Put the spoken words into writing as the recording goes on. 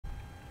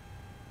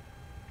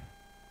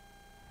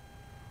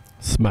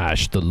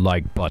Smash the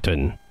like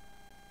button.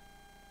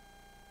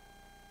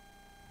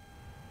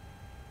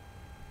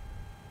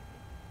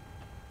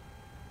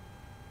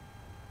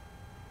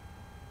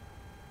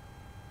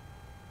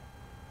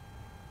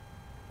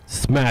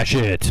 Smash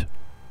it!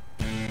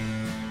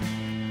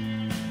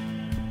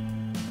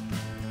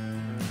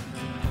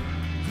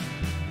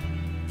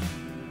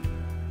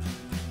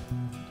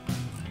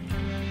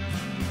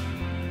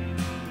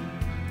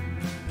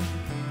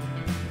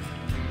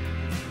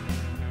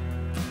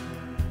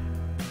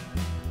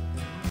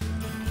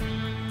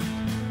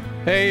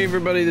 Hey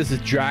everybody, this is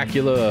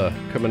Dracula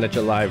coming at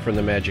you live from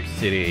the Magic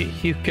City.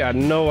 You've got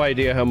no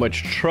idea how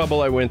much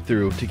trouble I went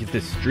through to get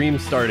this stream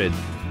started.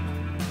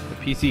 The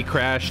PC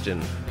crashed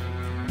and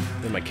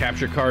then my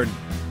capture card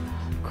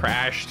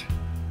crashed,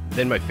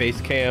 then my face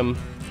cam.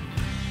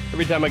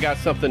 Every time I got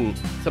something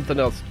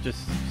else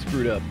just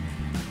screwed up.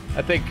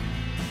 I think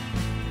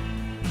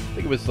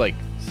it was like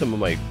some of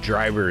my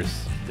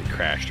drivers that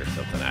crashed or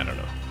something, I don't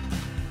know.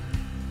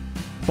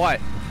 But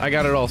I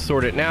got it all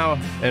sorted now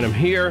and I'm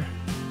here.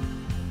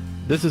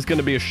 This is going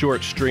to be a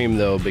short stream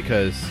though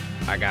because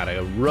I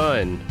gotta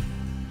run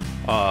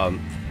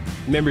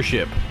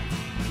membership.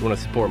 If you want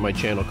to support my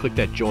channel, click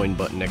that join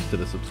button next to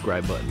the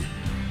subscribe button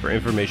for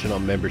information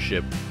on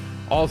membership.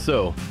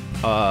 Also,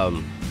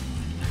 down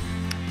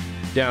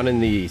in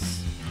the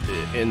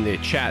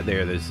chat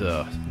there's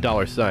a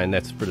 $sign.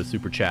 That's for the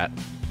super chat.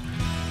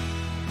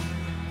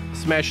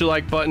 Smash the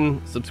like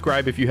button,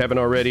 subscribe if you haven't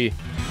already,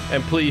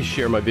 and please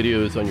share my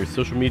videos on your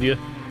social media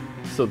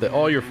so that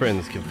all your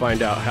friends can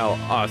find out how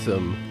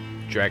awesome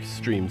Drac's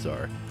streams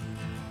are.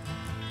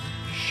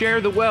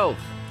 Share the wealth.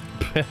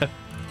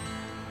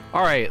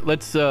 All right,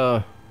 let's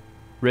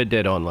Red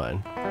Dead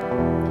Online.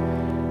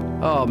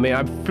 Oh man,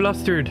 I'm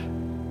flustered.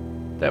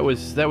 That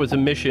was a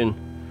mission.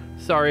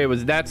 Sorry,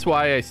 that's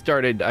why I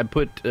started. I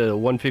put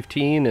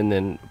 1:15 and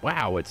then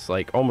wow, it's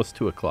like almost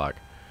 2 o'clock.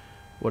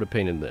 What a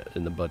pain in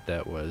the butt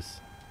that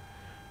was.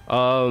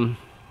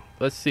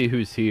 Let's see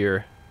who's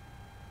here.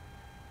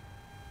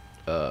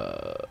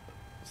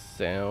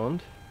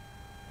 Sound.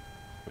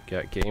 We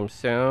got game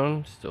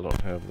sound. Still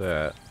don't have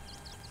that.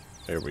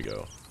 There we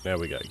go. Now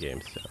we got game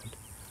sound.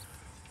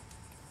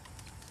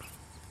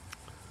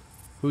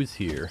 Who's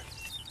here?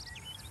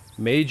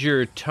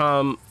 Major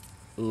Tom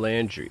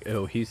Landry.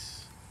 Oh,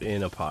 he's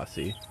in a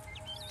posse.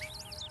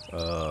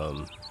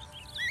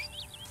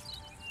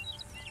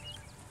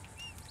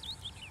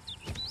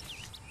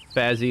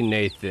 Fazzy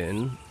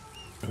Nathan.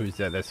 Who's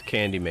that? That's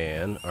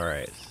Candyman.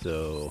 Alright,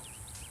 so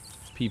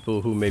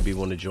people who maybe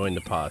want to join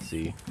the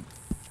posse.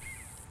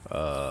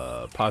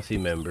 Posse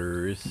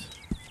members.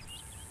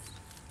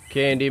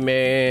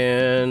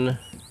 Candyman.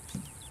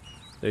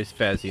 There's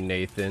Fazzy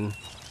Nathan.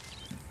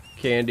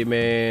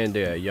 Candyman.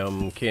 Yeah,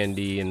 yum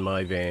candy in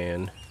my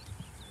van.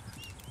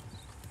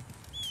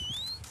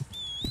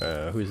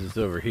 Who's this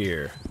over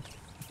here?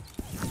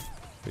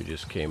 Who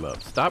just came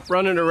up? Stop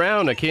running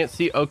around. I can't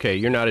see. Okay,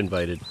 you're not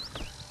invited.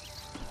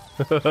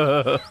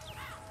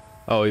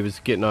 Oh, he was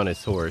getting on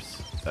his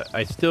horse.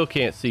 I still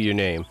can't see your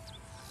name.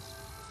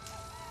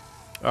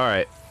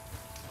 Alright.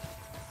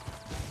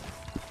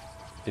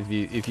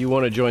 If you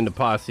want to join the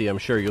posse, I'm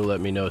sure you'll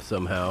let me know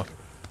somehow.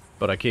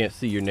 But I can't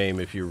see your name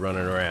if you're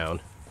running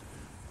around.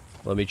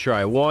 Let me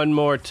try one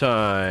more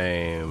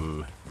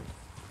time.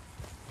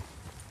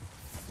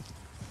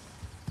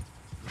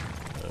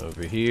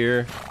 Over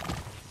here.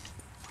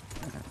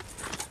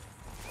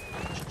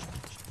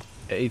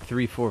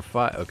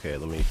 A345. Okay,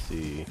 let me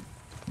see.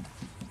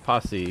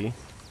 Posse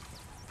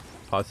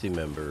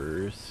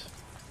members.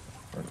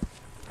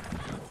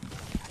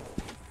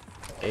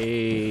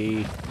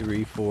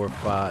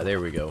 A345.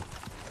 There we go.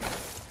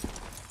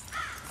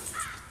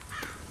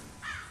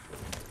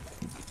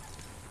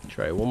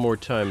 Try one more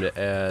time to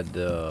add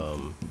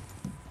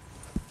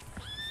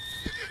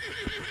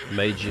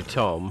Major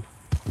Tom.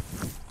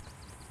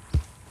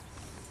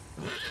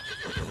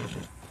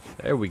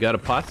 There, we got a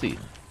posse.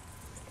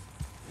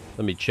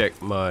 Let me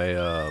check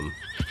my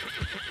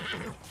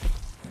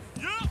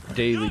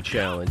daily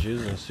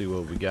challenges and see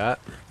what we got.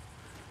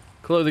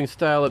 Clothing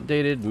style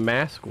updated.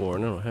 Mask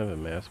worn. I don't have a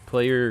mask.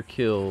 Player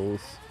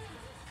kills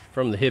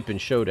from the hip in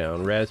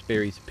showdown.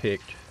 Raspberries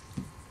picked.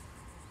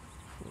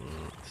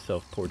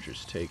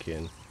 Self-portraits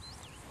taken.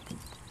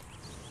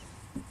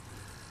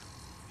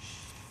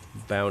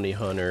 Bounty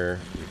hunter.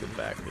 We go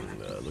back and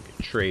look at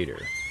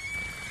trader.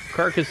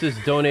 Carcasses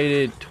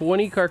donated.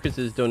 20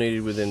 carcasses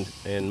donated within,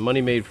 and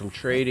money made from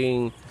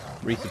trading.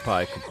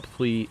 Resupply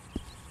complete.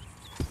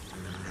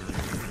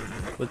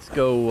 Let's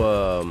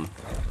go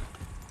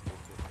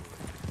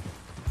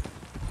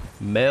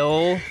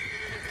Mel.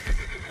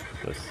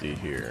 Let's see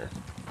here.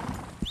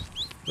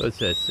 What's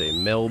that say?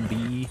 Mel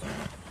B.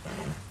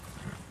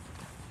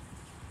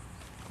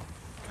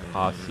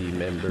 Posse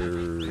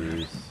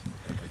members.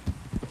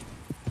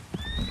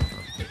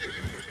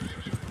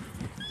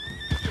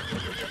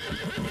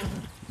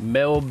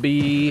 Mel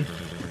B.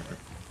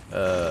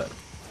 There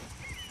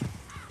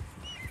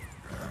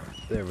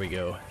we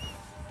go.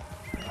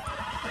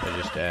 I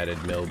just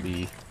added Mel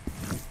B.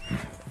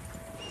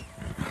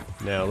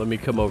 Now let me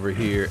come over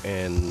here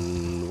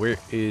and where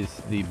is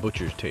the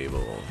butcher's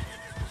table?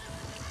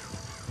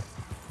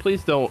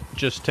 Please don't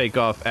just take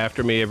off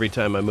after me every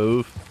time I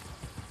move.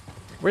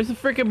 Where's the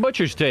freaking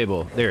butcher's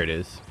table? There it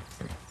is.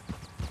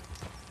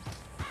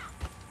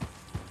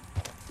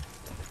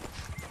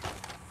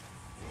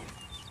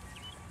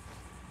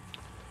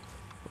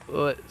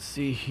 Let's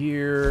see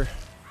here.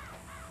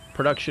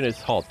 Production is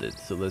halted,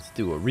 so let's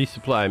do a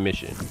resupply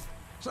mission.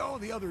 So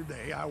the other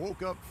day, I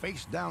woke up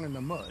face down in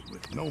the mud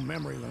with no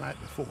memory the night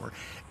before,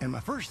 and my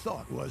first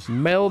thought was...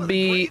 Mel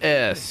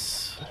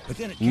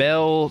BS.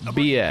 Mel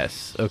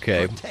BS.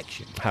 Okay.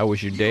 How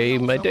was your day?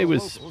 My day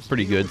was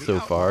pretty good so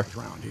far.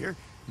 Around here,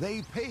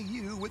 they pay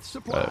you with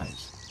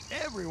supplies.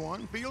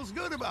 Everyone feels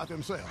good about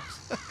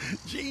themselves.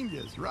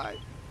 Genius, right?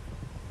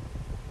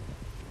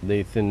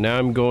 Nathan, now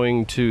I'm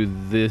going to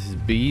this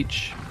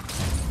beach.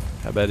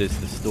 How bad is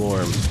the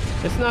storm?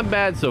 It's not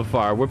bad so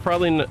far. We're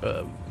probably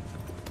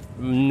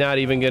not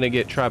even gonna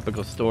get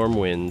tropical storm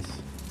winds.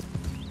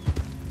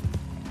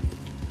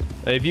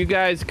 If you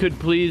guys could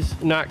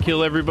please not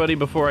kill everybody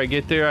before I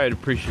get there, I'd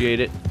appreciate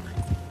it.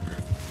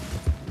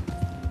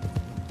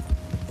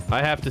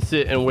 I have to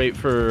sit and wait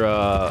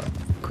for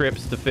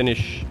Crips to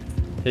finish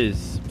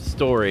his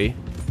story,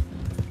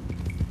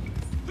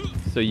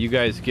 so you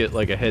guys get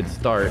like a head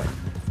start.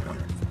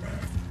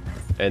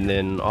 And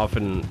then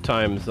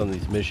oftentimes on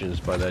these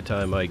missions, by the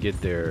time I get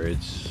there,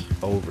 it's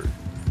over.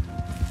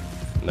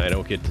 And I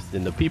don't get to,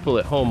 and the people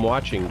at home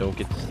watching don't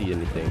get to see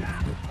anything.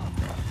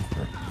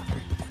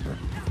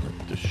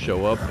 Just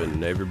show up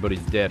and everybody's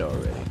dead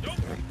already.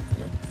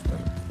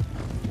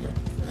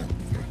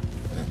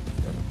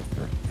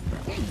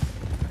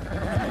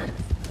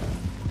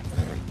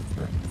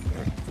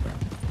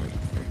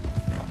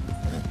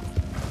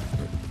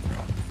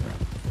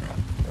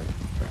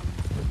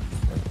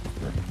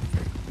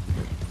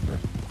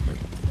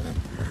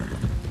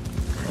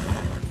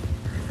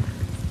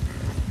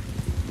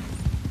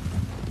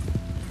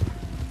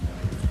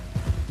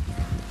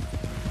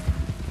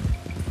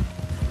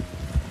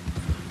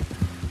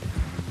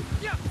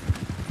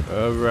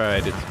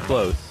 Alright, it's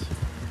close.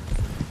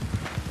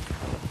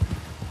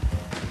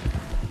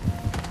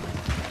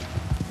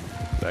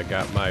 I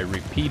got my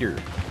repeater.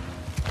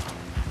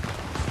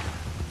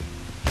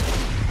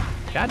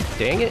 God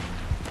dang it.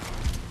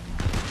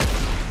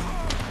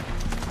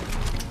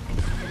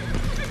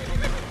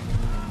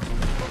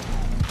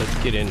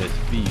 Let's get in this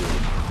field.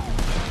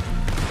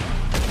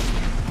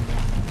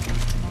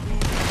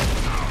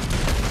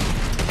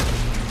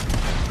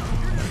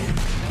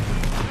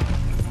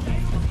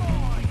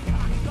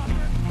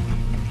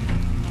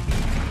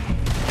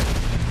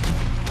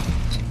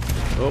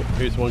 Oh,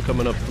 here's one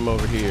coming up from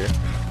over here.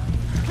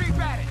 Keep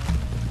at it.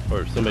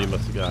 Or somebody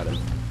must have got him.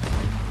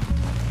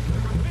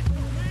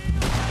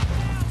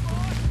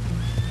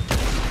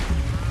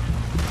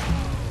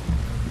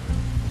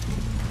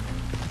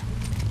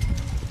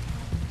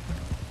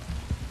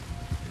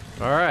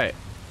 Alright.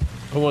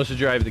 Who wants to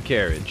drive the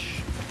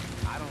carriage?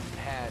 I don't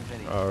have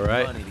any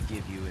money to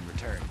give you in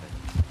return,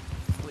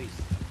 but please,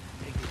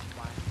 take this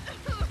fine.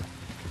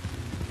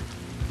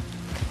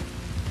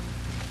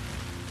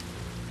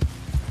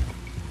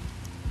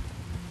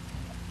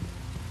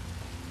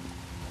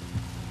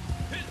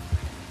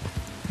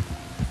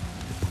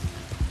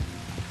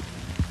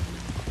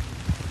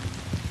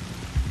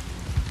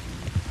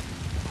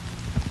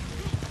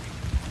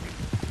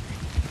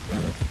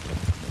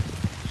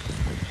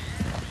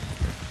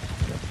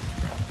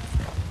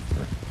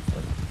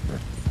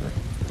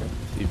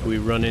 If we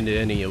run into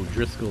any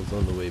O'Driscolls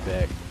on the way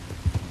back.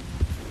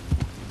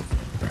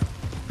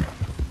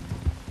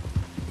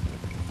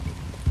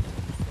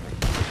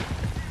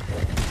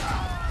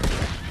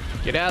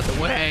 Get out of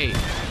the way!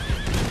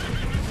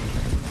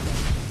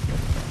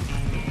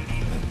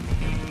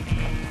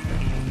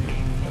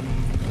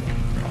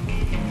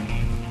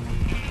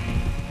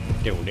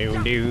 Do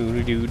do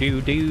do do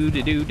do do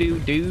do do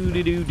do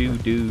do do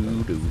do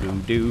do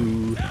do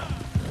do.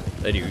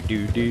 I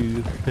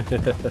do.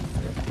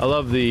 I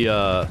love the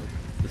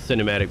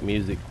cinematic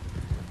music.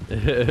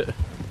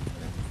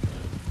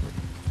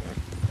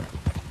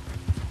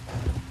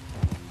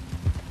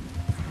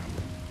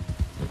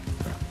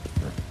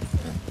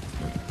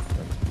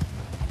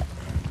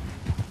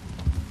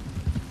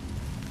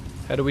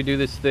 How do we do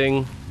this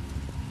thing?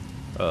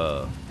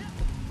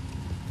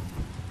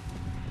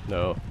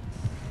 No.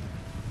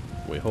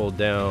 We hold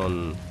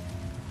down.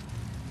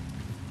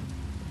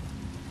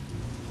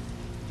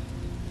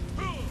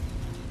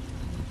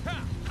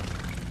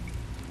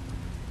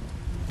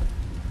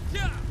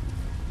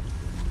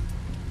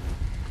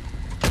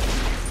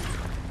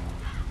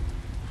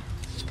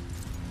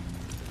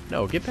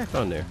 No, get back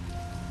on there.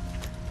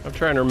 I'm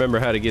trying to remember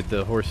how to get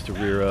the horse to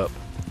rear up.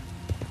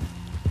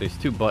 There's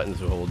two buttons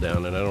to hold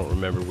down, and I don't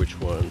remember which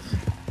ones.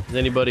 Does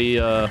anybody,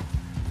 can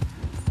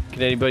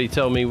anybody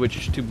tell me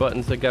which two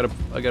buttons I gotta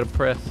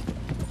press?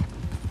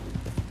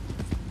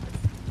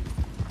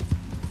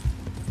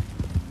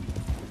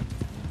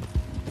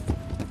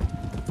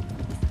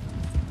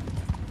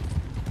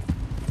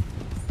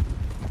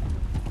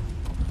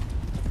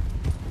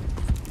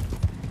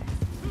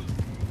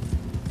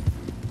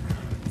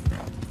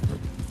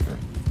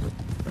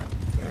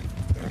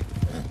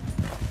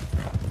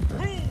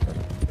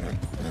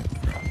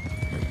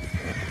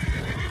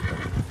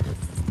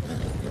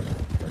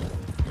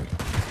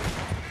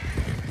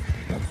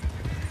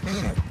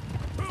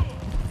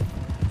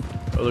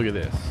 Oh, look at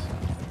this.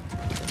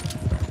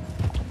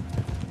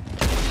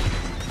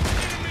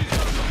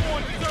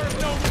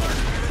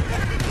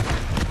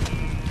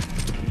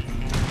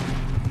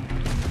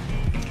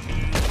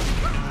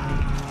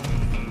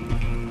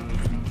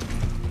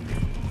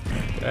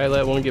 Did I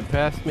let one get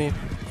past me?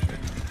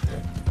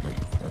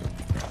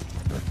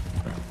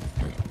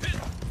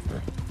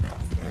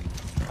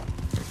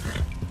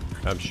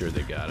 I'm sure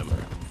they got him.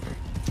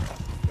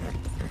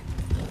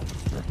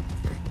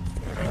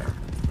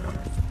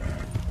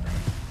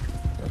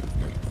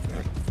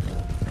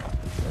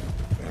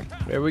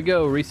 There we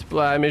go,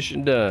 resupply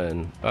mission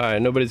done.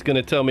 Alright, nobody's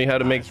gonna tell me how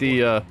to make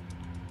the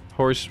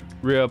horse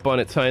rear up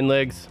on its hind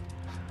legs.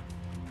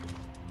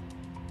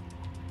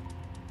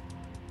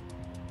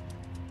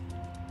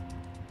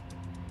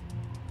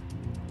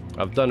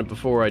 I've done it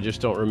before, I just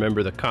don't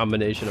remember the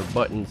combination of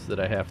buttons that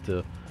I have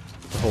to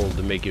hold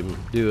to make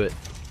him do it.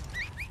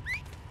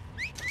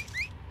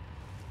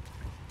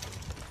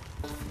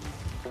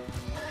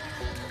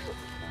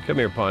 Come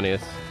here,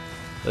 Pontius.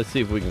 Let's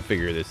see if we can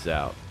figure this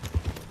out.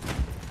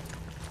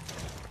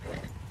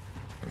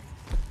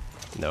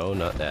 No,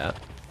 not that.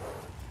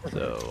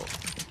 So,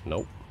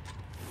 nope.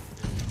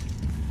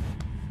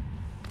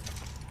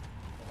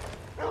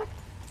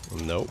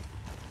 Nope.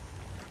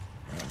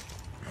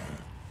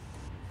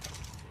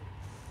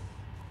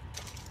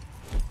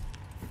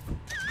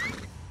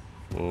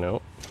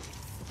 Nope.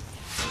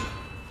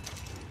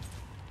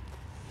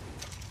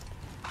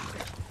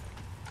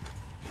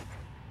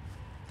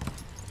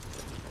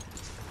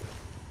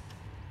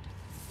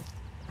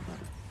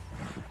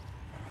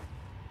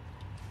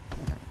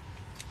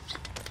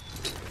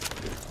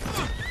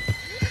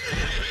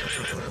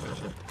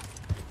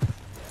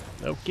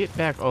 No, get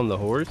back on the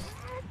horse.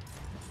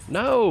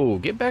 No,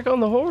 get back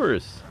on the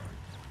horse.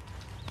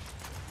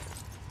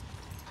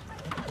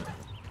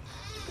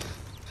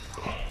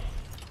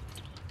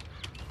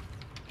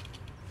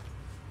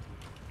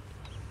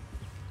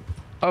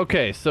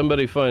 Okay,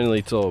 somebody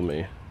finally told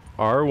me.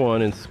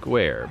 R1 and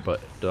square,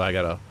 but do I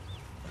gotta...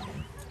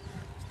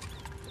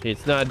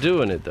 It's not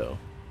doing it though.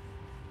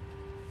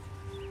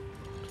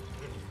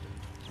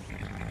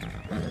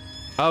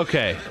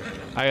 Okay,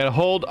 I gotta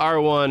hold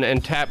R1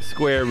 and tap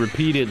square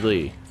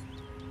repeatedly.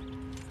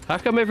 How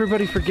come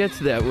everybody forgets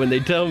that when they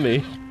tell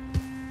me?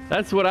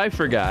 That's what I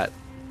forgot.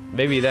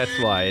 Maybe that's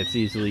why it's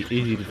easy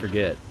to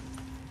forget.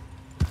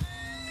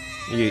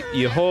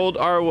 You hold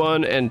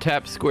R1 and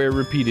tap square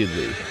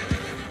repeatedly.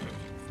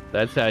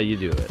 That's how you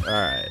do it.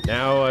 Alright,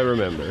 now I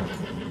remember.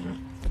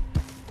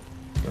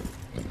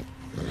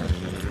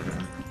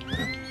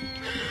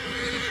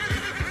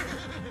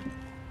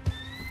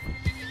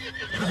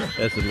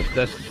 That's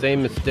the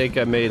same mistake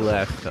I made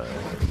last time.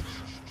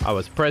 I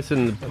was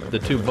pressing the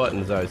two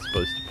buttons I was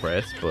supposed to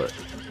press, but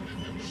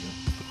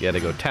you gotta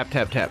go tap,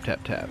 tap, tap,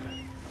 tap, tap.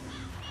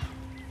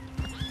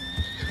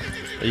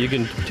 You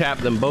can tap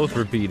them both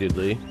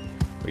repeatedly,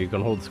 or you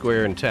can hold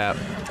square and tap.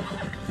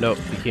 Nope,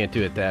 you can't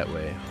do it that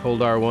way. Hold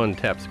R1,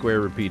 tap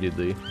square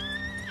repeatedly.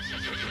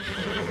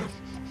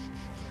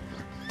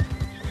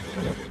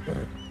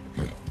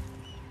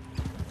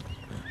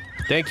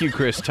 Thank you,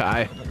 Chris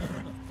Ty.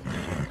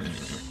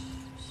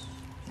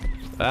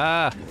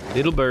 Ah,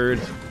 little bird.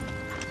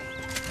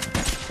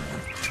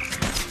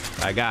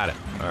 I got it.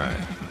 All right.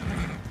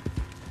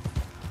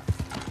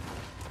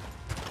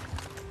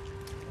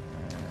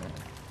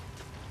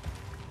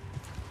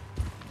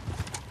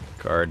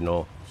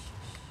 Cardinal.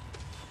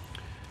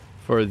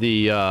 For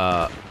the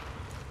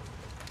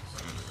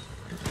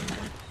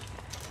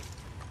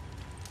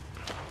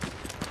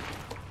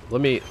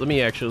let me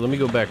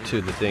go back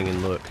to the thing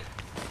and look.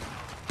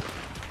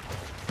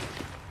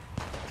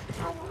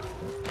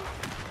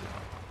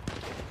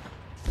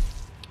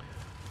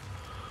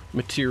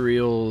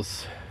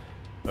 Materials.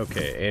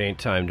 Okay, it ain't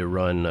time to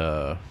run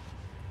a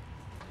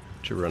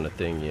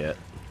thing yet.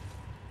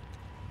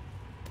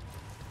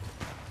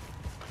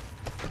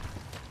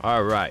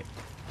 All right.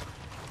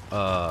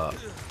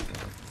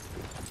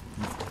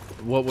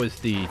 What was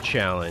the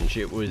challenge?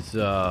 It was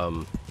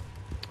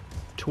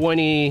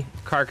 20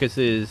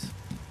 carcasses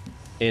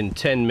in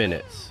 10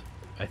 minutes,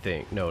 I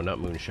think. No, not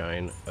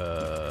moonshine.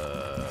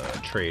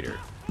 Trader.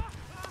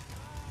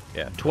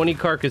 Yeah, 20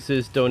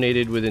 carcasses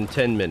donated within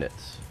 10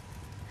 minutes.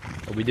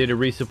 We did a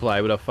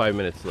resupply with 5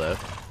 minutes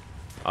left.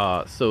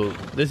 So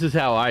this is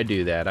how I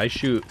do that. I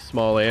shoot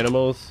small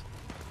animals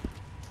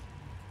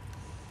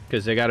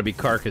because they gotta be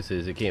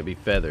carcasses, it can't be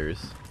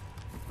feathers.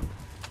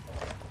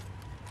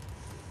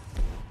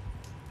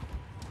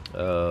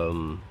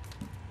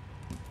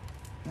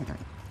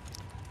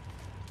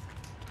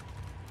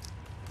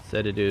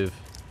 Sedative,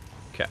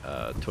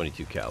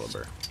 22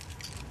 caliber.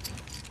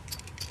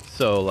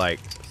 So like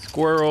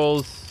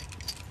squirrels,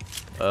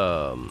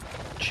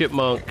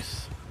 chipmunks,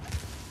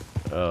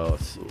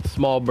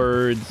 small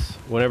birds.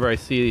 Whenever I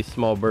see these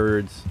small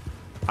birds,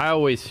 I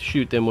always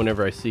shoot them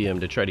whenever I see them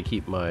to try to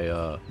keep my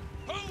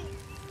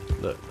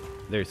look,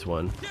 there's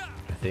one,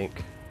 I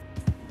think.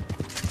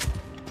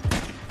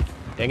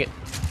 Dang it.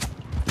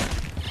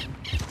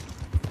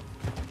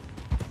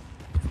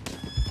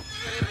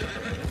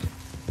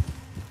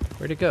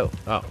 Where'd it go?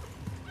 Oh.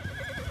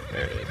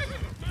 There it is.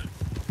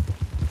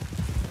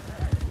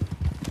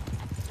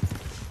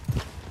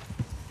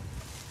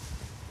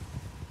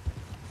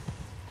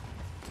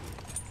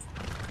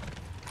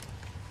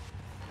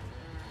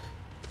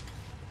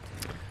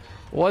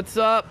 What's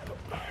up,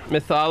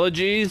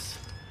 mythologies?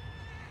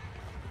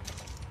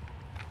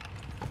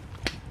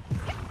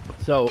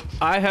 So,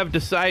 I have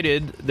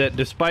decided that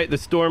despite the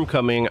storm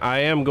coming, I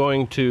am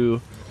going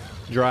to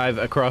drive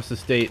across the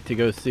state to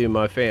go see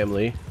my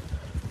family,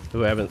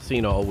 who I haven't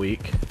seen all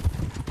week,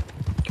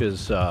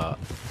 because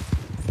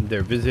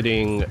they're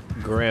visiting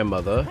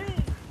grandmother,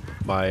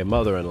 my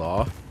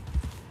mother-in-law.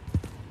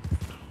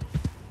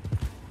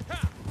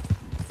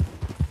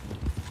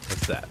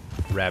 What's that?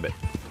 Rabbit.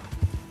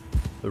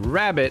 The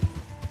rabbit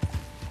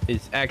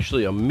is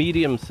actually a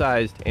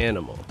medium-sized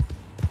animal.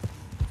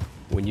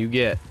 When you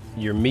get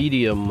your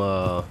medium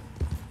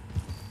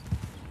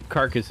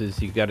carcasses,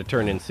 you got to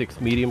turn in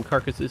 6 medium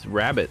carcasses.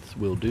 Rabbits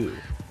will do.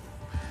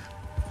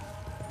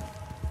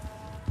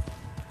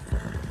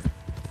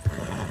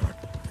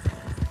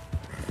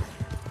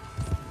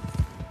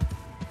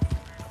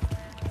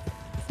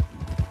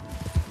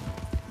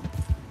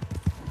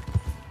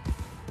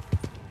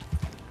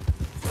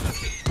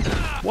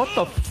 What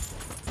the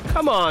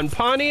Come on,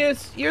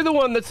 Pontius. You're the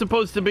one that's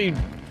supposed to be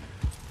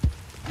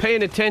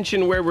paying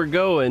attention where we're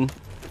going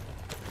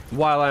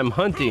while I'm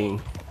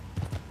hunting.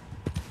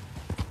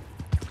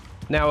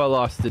 Now I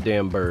lost the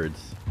damn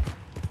birds.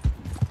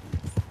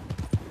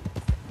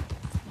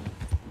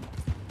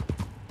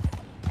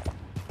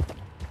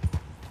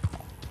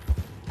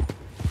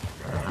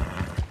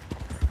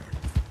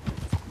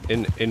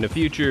 In the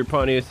future,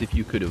 Pontius, if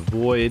you could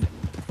avoid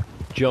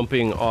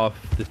jumping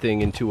off the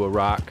thing into a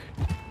rock,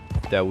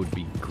 that would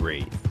be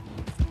great.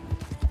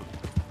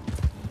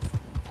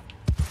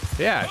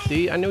 Yeah,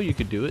 see, I know you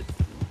could do it.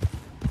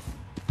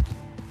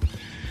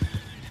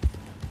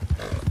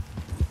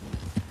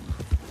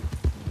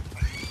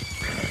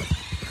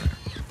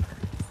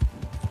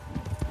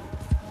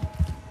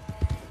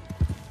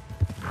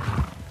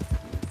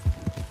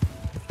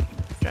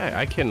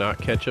 I cannot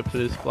catch up to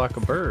this flock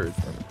of birds.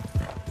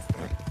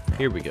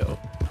 Here we go.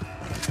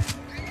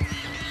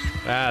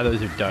 Ah,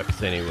 those are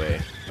ducks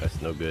anyway.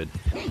 That's no good.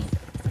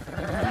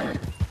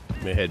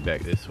 Let me head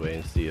back this way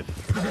and see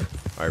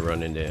if I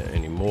run into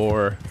any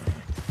more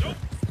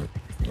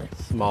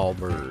small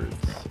birds.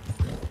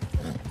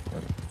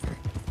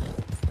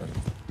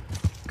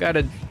 Got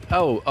a...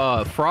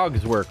 Oh,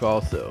 frogs work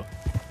also.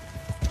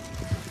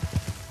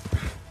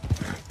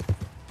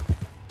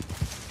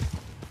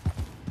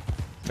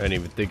 I didn't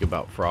even think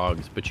about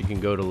frogs, but you can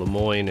go to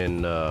Lemoyne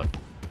and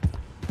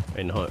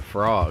hunt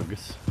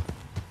frogs.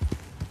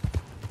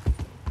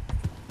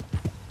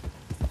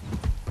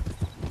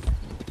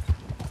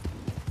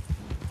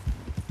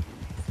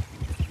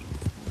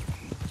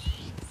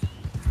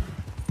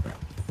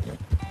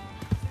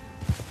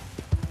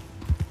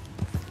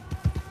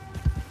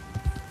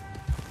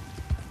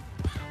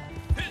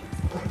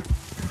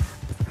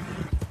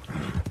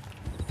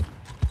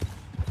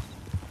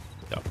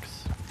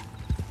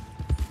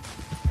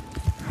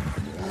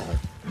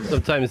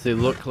 Sometimes they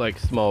look like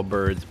small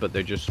birds, but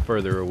they're just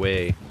further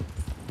away.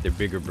 They're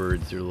bigger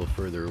birds, they're a little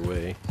further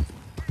away.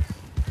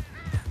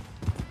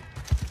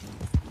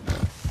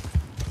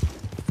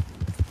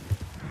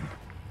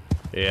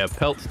 Yeah,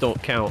 pelts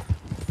don't count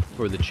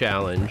for the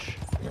challenge.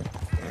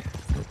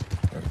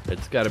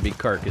 It's gotta be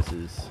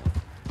carcasses.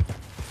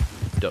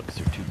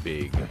 Ducks are too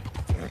big.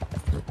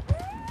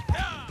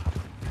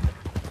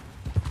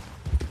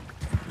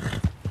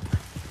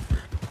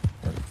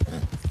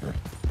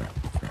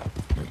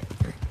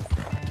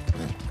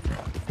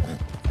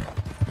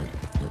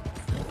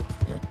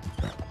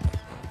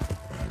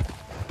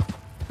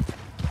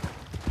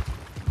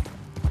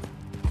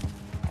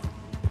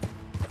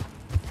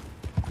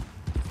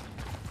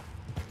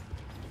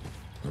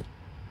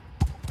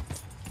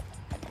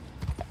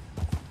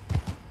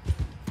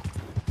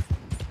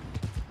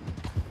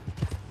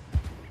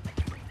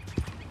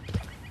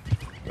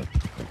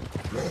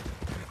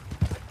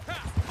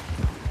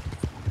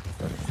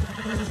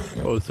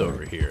 What's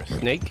over here?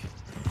 Snake?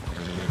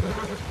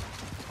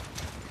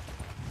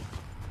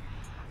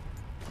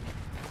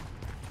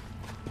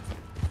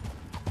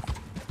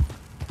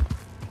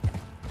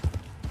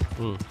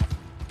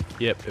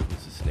 Yep, it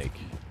was a snake.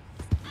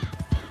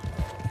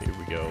 Here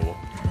we go.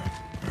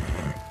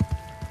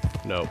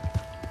 No.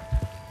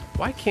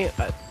 Why can't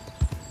I?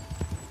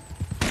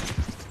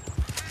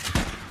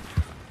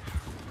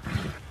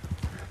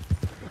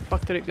 Where the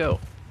fuck did it go?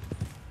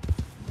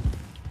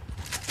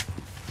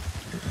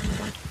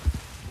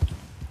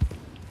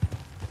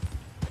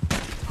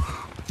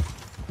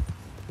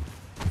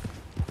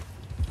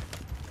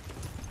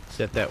 Is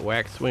that that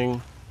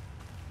waxwing?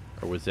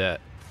 Or was that...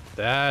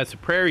 That's a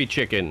prairie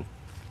chicken.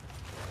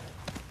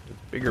 The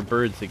bigger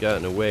birds that got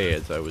in the way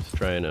as I was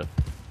trying to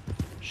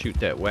shoot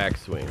that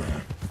waxwing.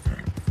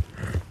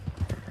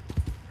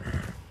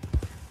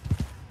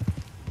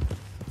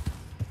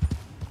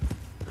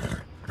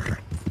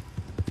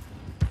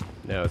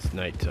 Now it's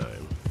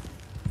nighttime.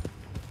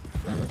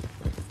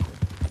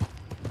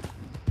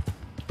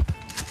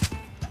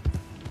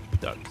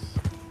 Ducks.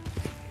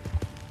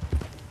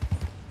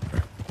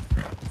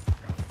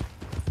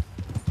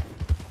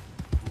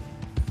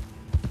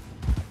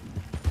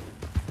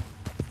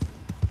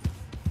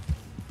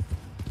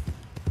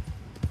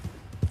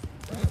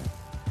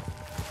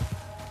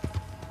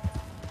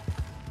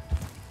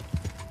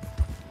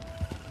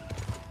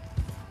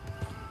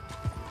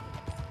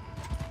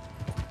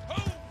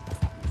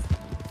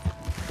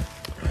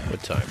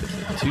 What time is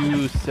it?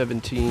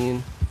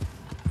 2:17.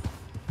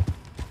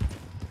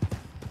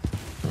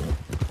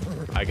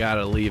 I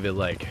gotta leave it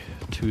like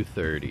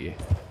 2:30.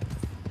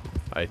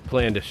 I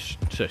planned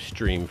to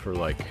stream for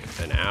like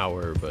an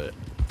hour, but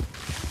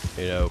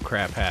you know,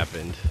 crap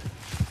happened.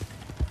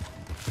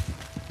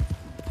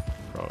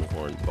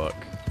 Pronghorn buck.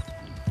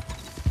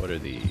 What are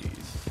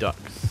these?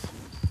 Ducks.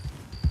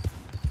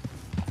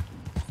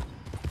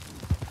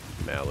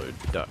 Mallard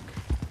duck.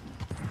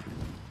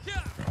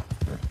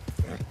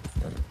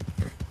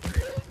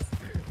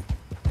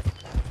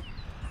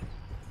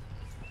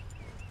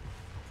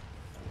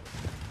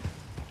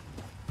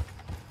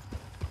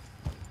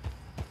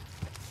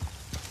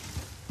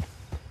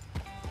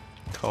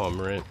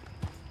 Cormorant.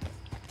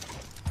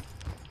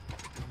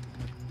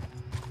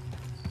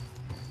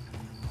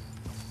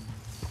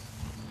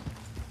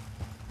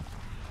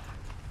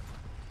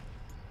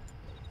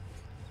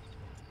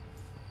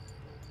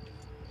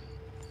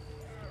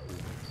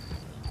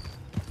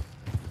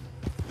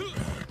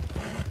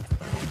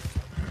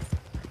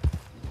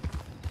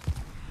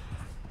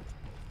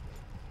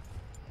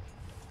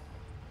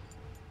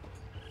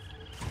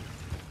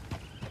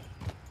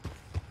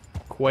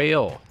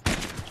 Quail.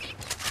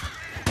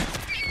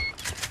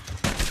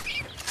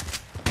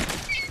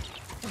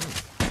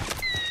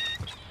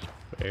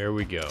 There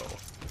we go.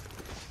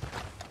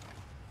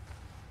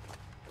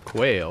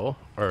 Quail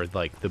are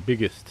like the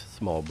biggest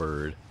small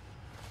bird.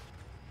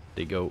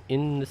 They go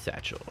in the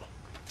satchel.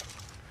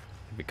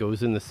 If it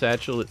goes in the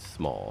satchel, it's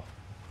small.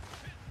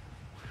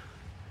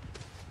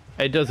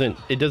 It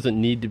doesn't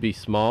need to be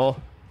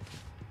small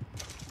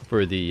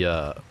for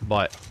the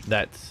but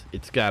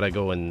it's gotta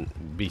go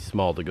and be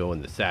small to go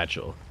in the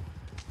satchel.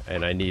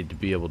 And I need to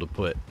be able to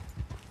put,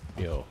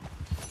 you know,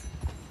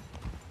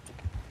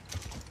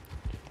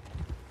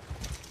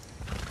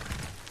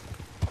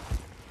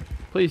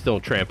 please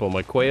don't trample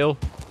my quail.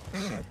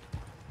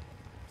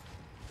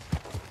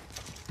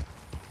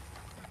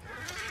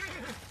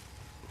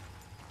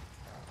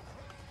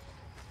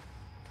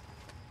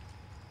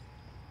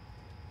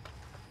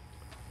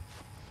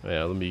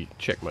 Yeah, let me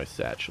check my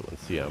satchel and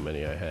see how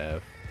many I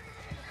have.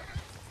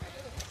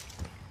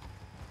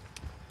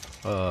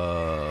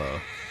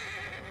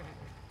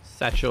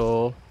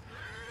 Satchel.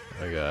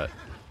 I got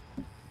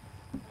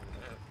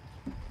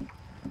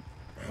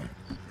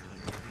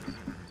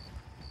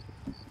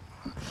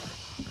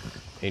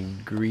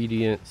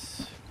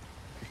ingredients.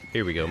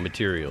 Here we go.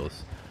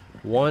 Materials.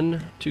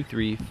 1, 2,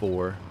 3,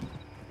 4,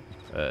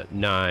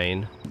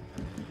 9,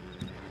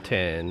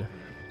 10,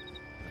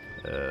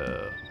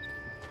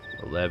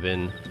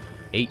 11,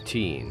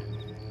 18.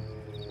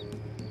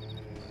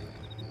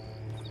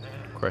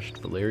 Crushed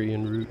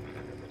valerian root.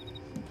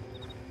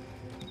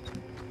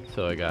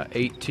 So I got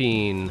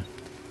 18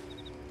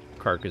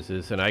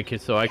 carcasses, and I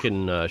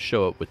can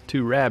show up with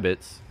 2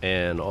 rabbits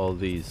and all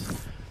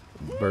these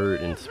bird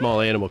and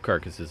small animal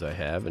carcasses I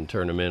have, and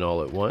turn them in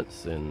all at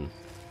once. And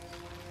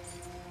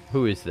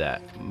who is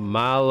that?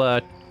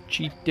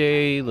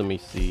 Malachite. Let me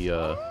see.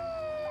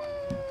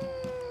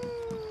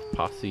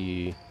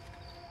 Posse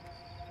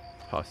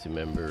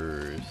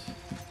members.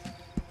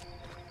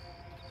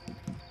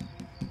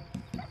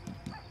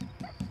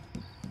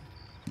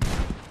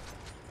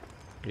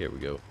 Here we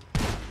go.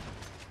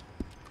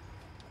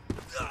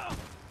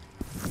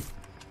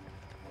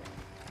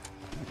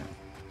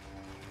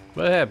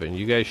 What happened?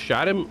 You guys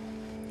shot him?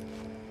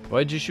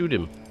 Why'd you shoot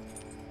him?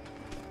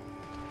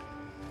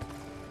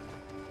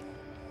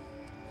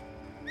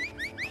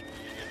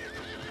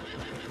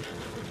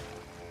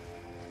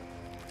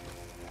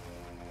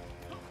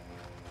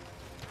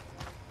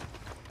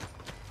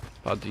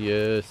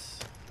 Adios.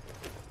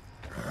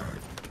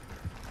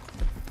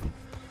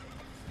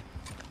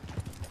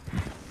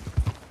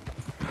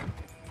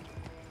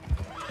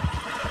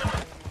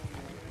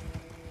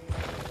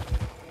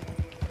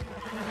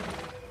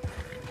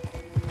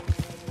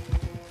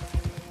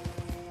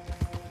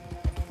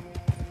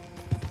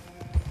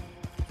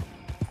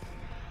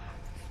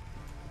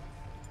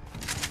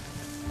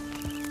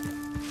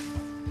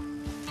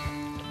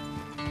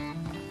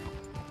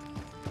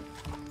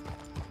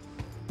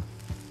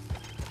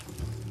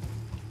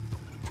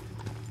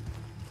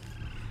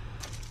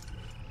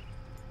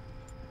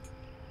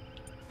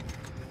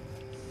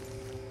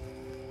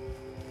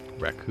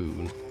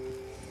 Raccoon.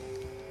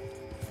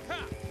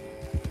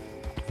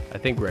 I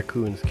think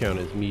raccoons count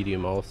as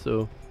medium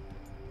also.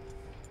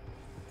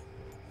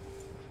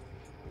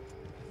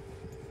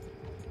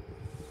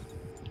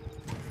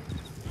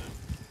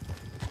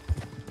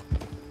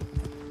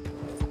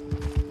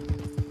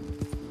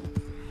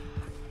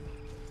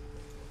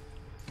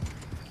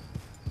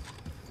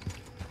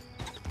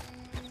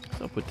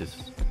 What's up with this?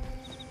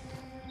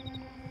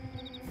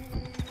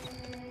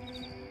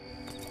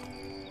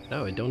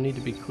 No, it don't need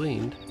to be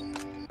cleaned.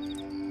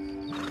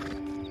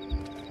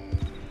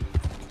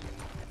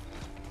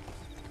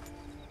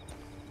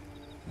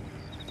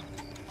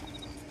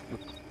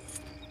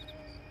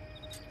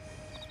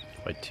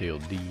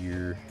 White-tailed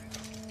deer.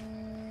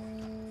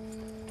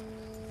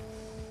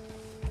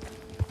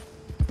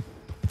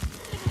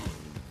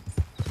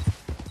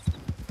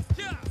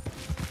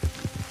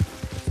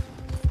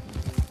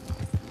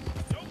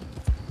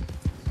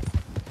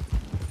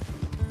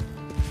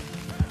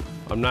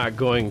 I'm not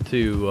going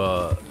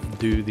to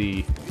do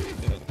the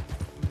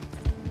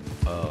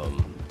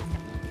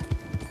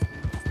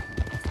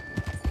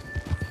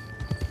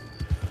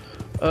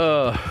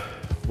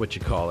what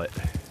you call it.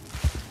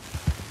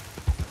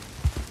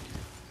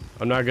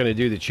 I'm not going to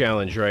do the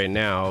challenge right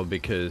now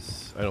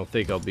because I don't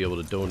think I'll be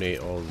able to donate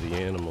all of the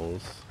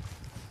animals.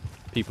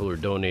 People are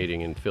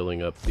donating and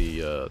filling up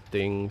the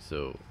thing,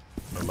 so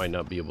I might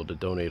not be able to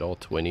donate all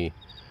 20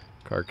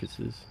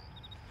 carcasses.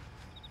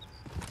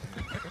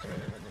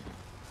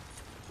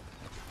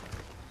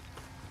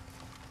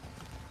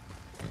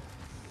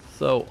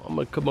 So I'm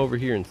gonna come over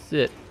here and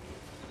sit.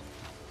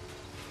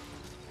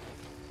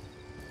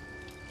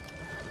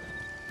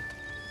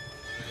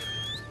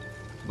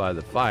 By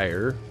the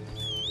fire.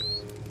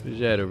 Who's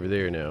that over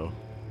there now?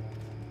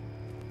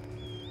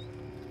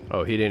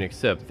 Oh, he didn't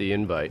accept the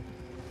invite.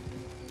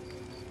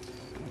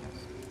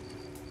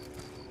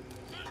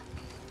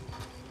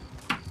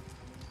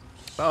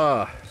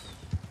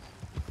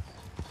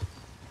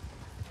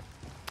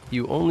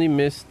 You only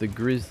missed the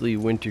grizzly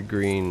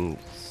wintergreen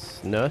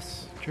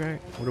snus, Drac?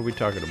 What are we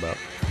talking about?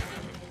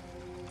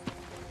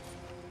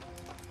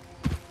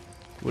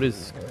 What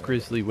is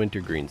grizzly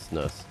wintergreen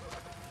snus?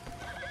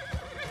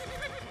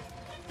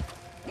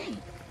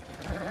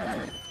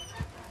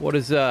 What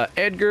is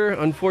Edgar?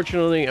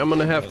 Unfortunately, I'm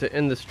gonna have to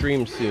end the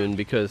stream soon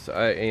because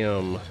I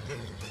am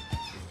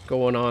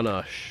going on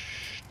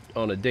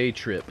a day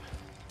trip.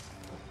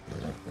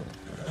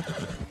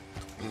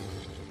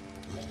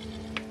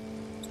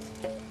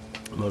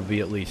 I'm gonna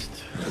be at least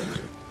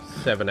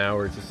 7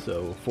 hours or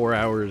so, 4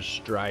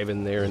 hours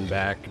driving there and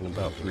back, and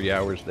about 3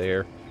 hours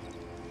there.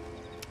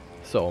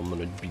 So I'm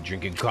gonna be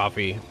drinking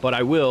coffee, but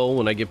I will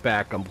when I get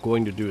back. I'm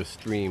going to do a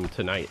stream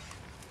tonight.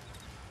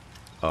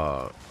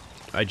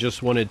 I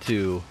just wanted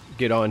to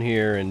get on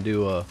here and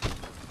do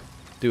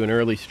an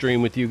early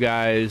stream with you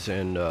guys,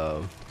 and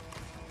oh,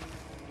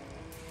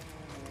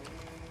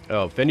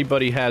 if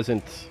anybody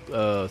hasn't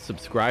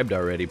subscribed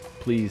already,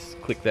 please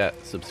click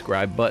that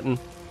subscribe button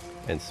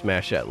and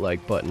smash that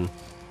like button.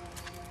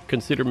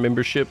 Consider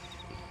membership.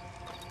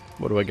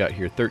 What do I got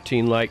here?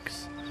 13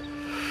 likes,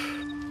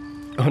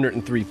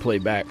 103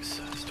 playbacks.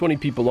 There's 20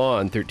 people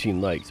on, 13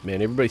 likes.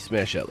 Man, everybody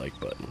smash that like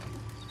button.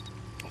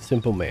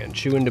 Simple man.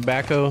 Chewing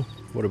tobacco?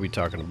 What are we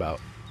talking about?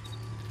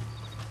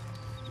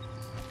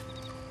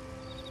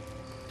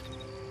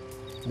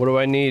 What do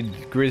I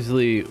need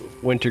grizzly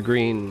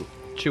wintergreen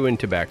chewing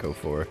tobacco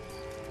for?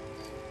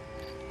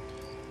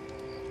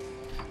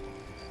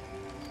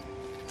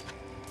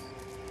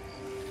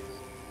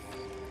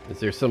 Is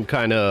there some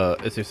kind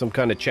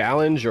of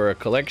challenge or a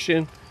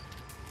collection?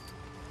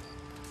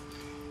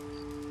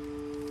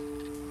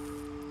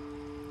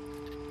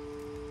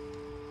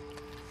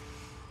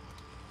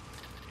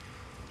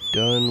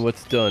 Done.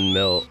 What's done,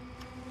 Mel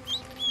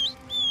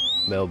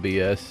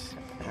BS?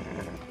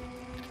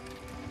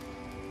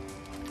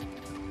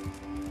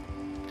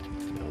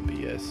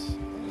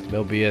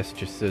 Mel BS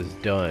just says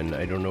done.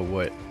 I don't know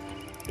what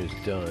is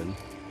done.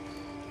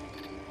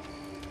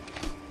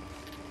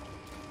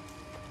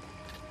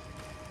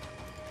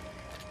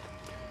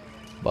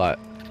 But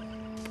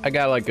I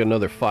got like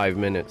another 5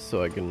 minutes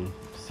so I can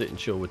sit and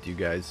chill with you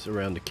guys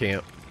around the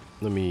camp.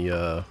 Let me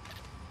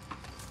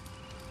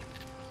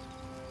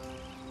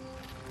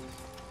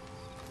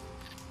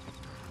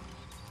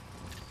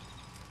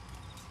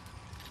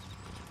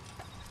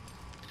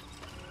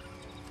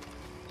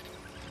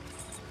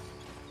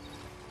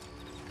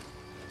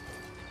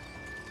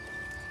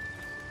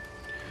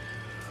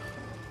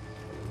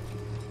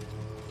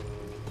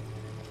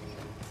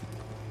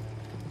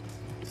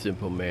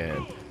Simple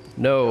man.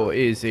 No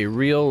is a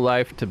real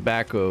life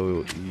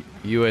tobacco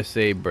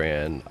USA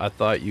brand. I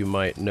thought you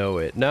might know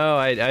it. No,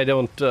 I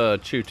don't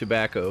chew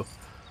tobacco.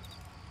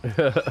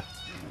 I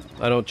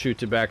don't chew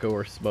tobacco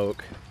or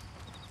smoke.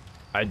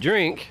 I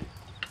drink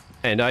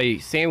and I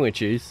eat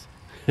sandwiches.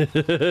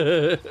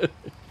 And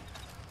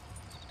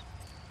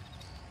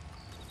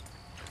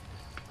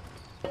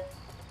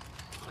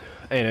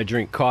I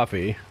drink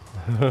coffee.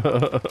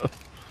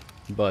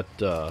 But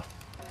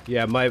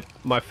yeah,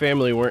 my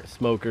family weren't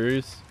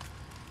smokers.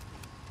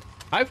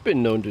 I've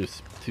been known to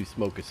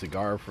smoke a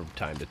cigar from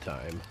time to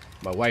time.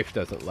 My wife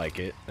doesn't like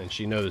it, and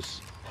she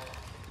knows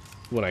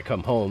when I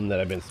come home that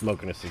I've been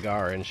smoking a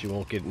cigar, and she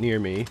won't get near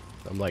me.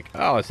 I'm like,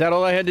 oh, is that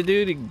all I had to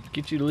do to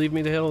get you to leave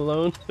me the hell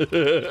alone?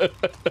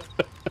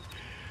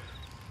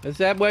 Is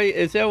that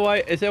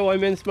why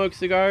men smoke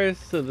cigars?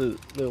 So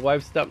the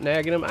wife stopped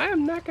nagging him. I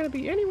am not gonna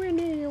be anywhere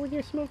near you when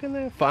you're smoking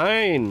that.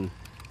 Fine.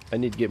 I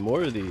need to get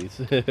more of these.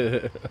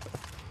 You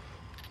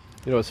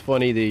know, it's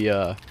funny.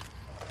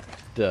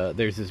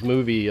 There's this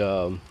movie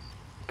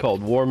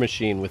called War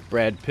Machine with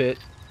Brad Pitt.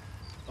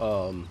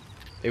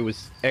 It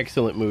was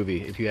excellent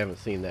movie. If you haven't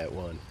seen that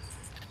one,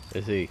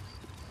 let's see.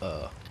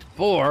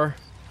 4.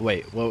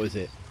 Wait, what was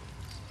it?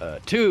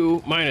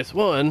 2 minus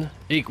 1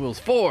 equals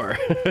 4.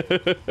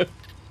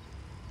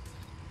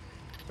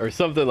 Or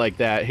something like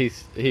that.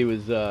 He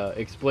was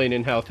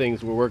explaining how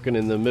things were working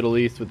in the Middle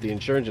East with the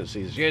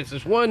insurgencies. Yes,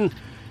 there's one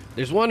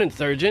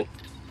insurgent.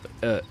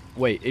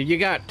 Wait, you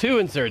got 2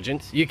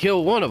 insurgents. You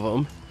kill one of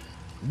them,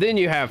 then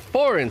you have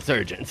 4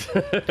 insurgents.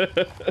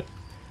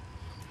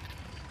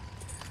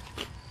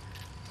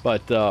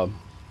 But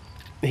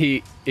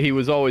he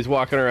was always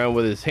walking around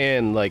with his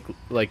hand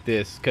like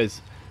this,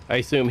 because I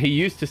assume he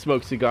used to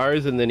smoke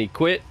cigars and then he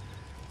quit.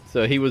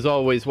 So he was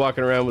always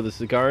walking around with a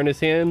cigar in his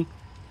hand.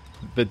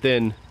 But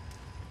then,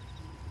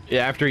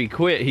 after he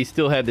quit, he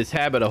still had this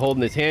habit of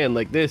holding his hand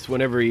like this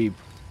whenever he,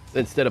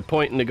 instead of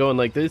pointing to going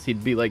like this,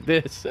 he'd be like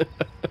this.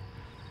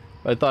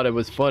 I thought it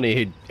was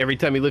funny. Every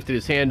time he lifted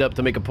his hand up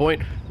to make a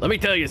point, let me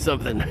tell you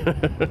something.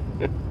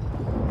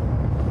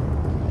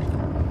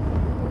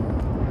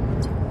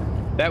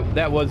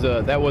 That was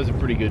a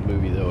pretty good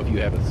movie though, if you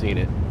haven't seen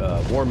it.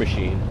 War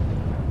Machine.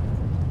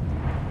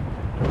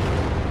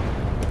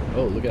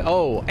 Oh, look at,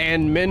 oh,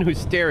 and Men Who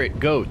Stare at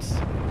Goats.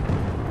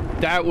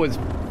 That was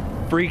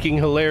freaking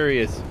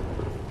hilarious.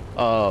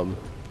 I'm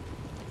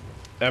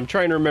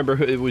trying to remember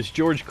who it was.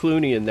 George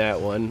Clooney in that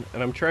one,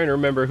 and I'm trying to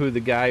remember who the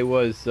guy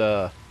was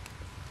that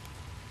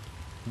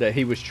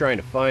he was trying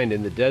to find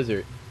in the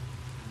desert.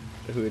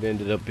 Who it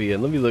ended up being.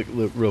 Let me look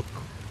real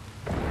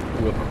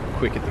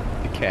quick at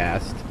the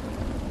cast.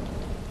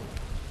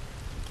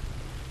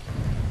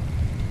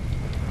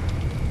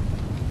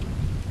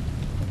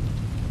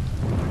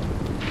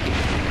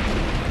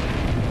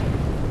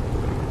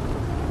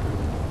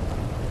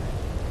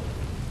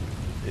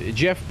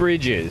 Jeff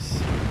Bridges.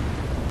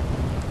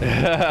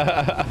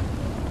 I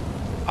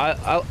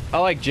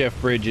like Jeff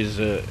Bridges.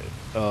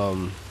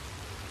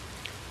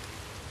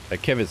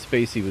 Kevin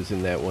Spacey was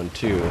in that one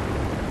too.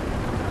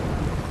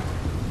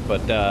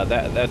 But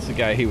that's the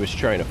guy he was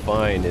trying to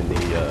find in the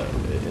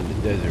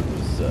desert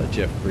was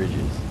Jeff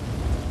Bridges'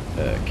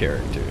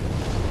 character.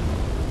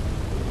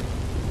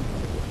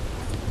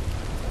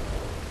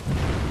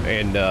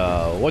 And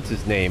what's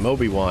his name?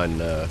 Obi-Wan,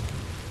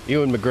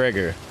 Ewan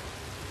McGregor.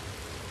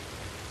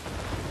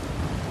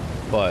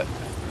 But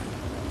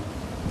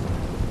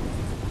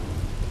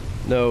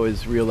no,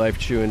 is real life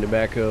chewing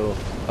tobacco.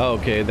 Oh,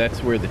 okay,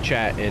 that's where the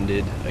chat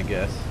ended, I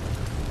guess.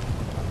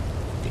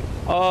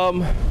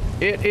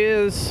 It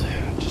is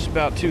just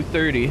about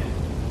 2:30.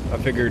 I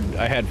figured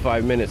I had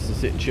 5 minutes to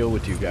sit and chill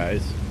with you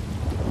guys,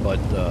 but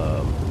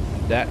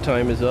that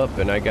time is up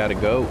and I gotta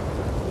go.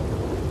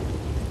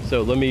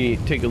 So let me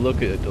take a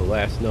look at the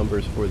last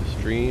numbers for the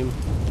stream.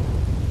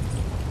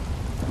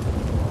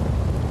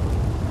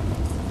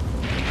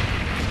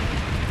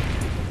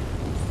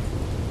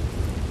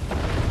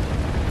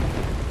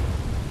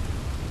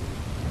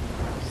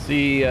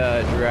 See,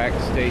 Drac,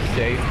 stay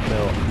safe,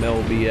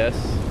 Mel BS.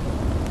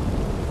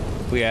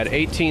 We had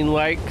 18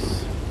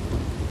 likes,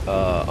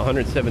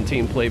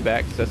 117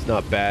 playbacks. That's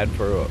not bad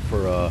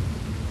for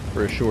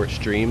a short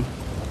stream.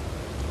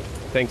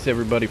 Thanks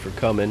everybody for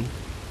coming.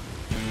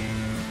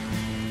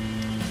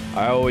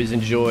 I always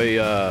enjoy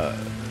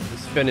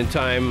spending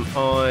time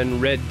on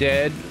Red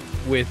Dead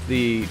with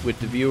the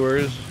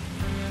viewers.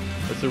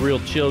 It's a real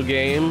chill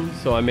game,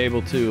 so I'm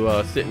able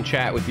to sit and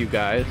chat with you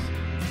guys.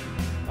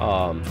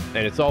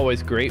 And it's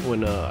always great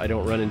when I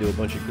don't run into a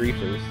bunch of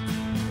griefers.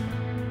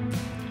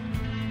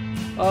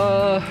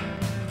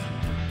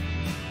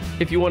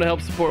 If you want to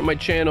help support my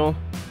channel,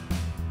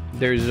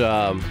 there's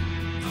a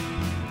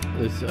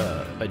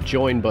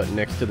join button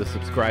next to the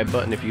subscribe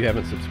button. If you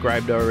haven't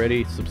subscribed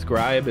already,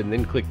 subscribe and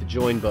then click the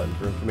join button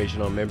for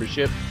information on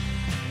membership.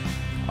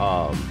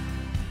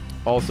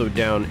 Also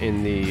down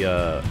in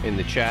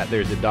the chat,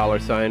 there's a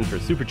 $sign for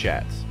super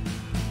chats.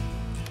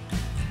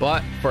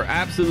 But for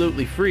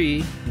absolutely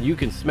free, you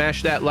can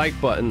smash that like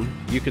button,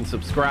 you can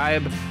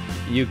subscribe,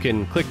 you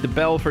can click the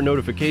bell for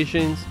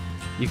notifications,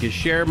 you can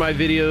share my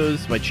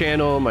videos, my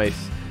channel, my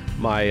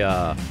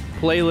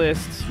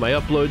playlists, my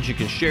uploads. You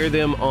can share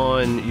them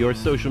on your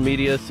social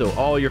media, so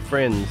all your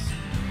friends,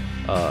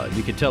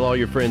 you can tell all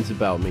your friends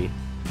about me.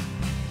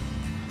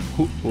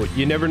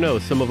 You never know,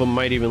 some of them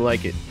might even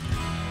like it.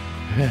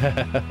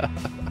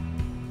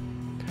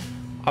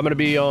 I'm gonna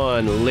be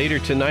on later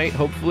tonight,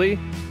 hopefully.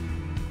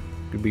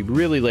 Could be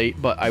really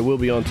late, but I will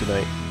be on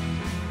tonight.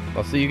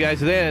 I'll see you guys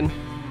then.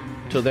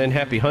 Till then,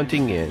 happy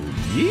hunting and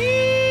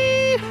yeah!